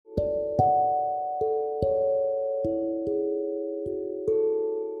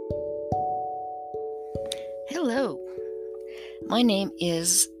Hello, my name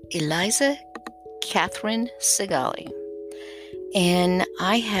is Eliza Catherine Sigali, and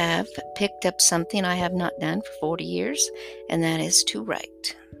I have picked up something I have not done for 40 years, and that is to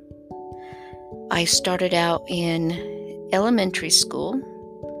write. I started out in elementary school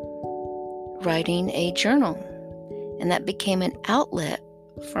writing a journal, and that became an outlet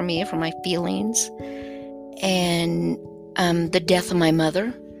for me, for my feelings, and the death of my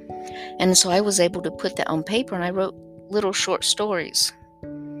mother. And so I was able to put that on paper, and I wrote little short stories.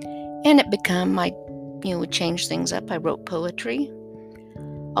 And it became would change things up. I wrote poetry.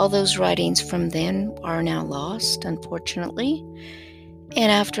 All those writings from then are now lost, unfortunately.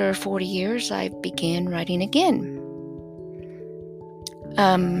 And after 40 years, I began writing again.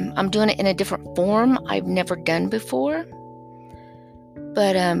 I'm doing it in a different form I've never done before.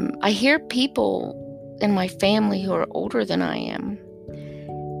 But I hear people in my family who are older than I am.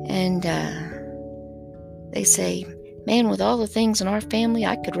 And they say, man, with all the things in our family,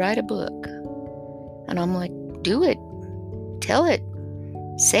 I could write a book. And I'm like, do it. Tell it.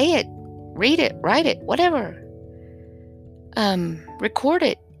 Say it. Read it. Write it. Whatever. Record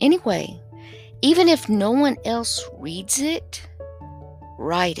it. Anyway, even if no one else reads it,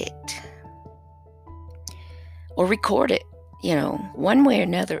 write it. Or record it. One way or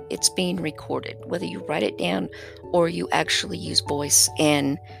another, it's being recorded. Whether you write it down or you actually use voice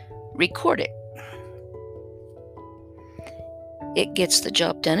and record it. It gets the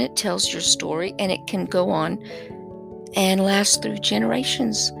job done. It tells your story, and it can go on and last through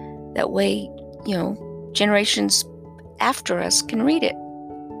generations. That way, generations after us can read it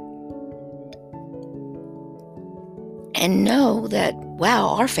and know that,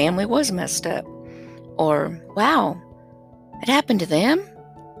 wow, our family was messed up. Or, wow, it happened to them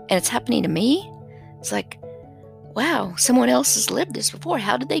and it's happening to me. It's like, wow, someone else has lived this before.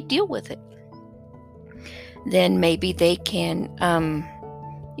 How did they deal with it? Then maybe they can,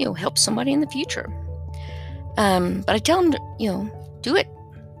 help somebody in the future. But I tell them to, do it.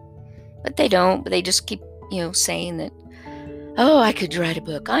 But they don't. But they just keep, saying that, oh, I could write a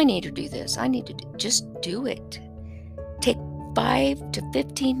book. I need to do this. Just do it. Take 5 to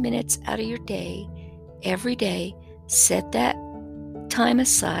 15 minutes out of your day, every day. Set that time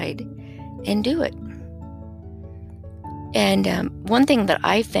aside and do it. And one thing that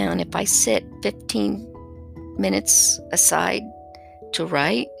I found, if I set 15 minutes aside to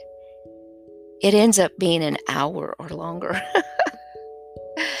write, it ends up being an hour or longer.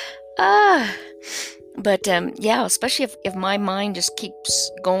 But especially if my mind just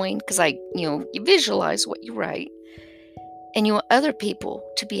keeps going, because you visualize what you write, and you want other people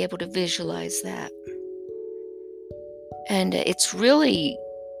to be able to visualize that. And it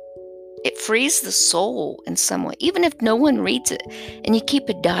frees the soul in some way, even if no one reads it, and you keep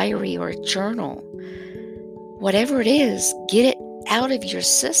a diary or a journal. Whatever it is, get it out of your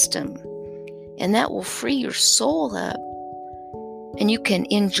system, and that will free your soul up, and you can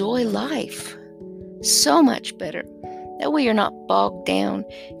enjoy life so much better. That way you're not bogged down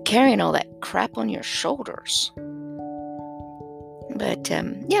carrying all that crap on your shoulders. But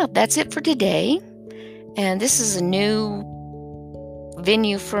that's it for today. And this is a new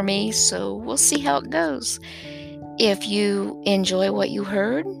venue for me, so we'll see how it goes. If you enjoy what you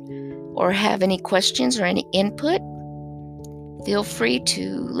heard or have any questions or any input, feel free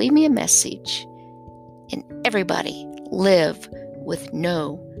to leave me a message. And everybody, live with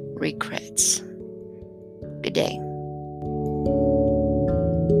no regrets. Good day.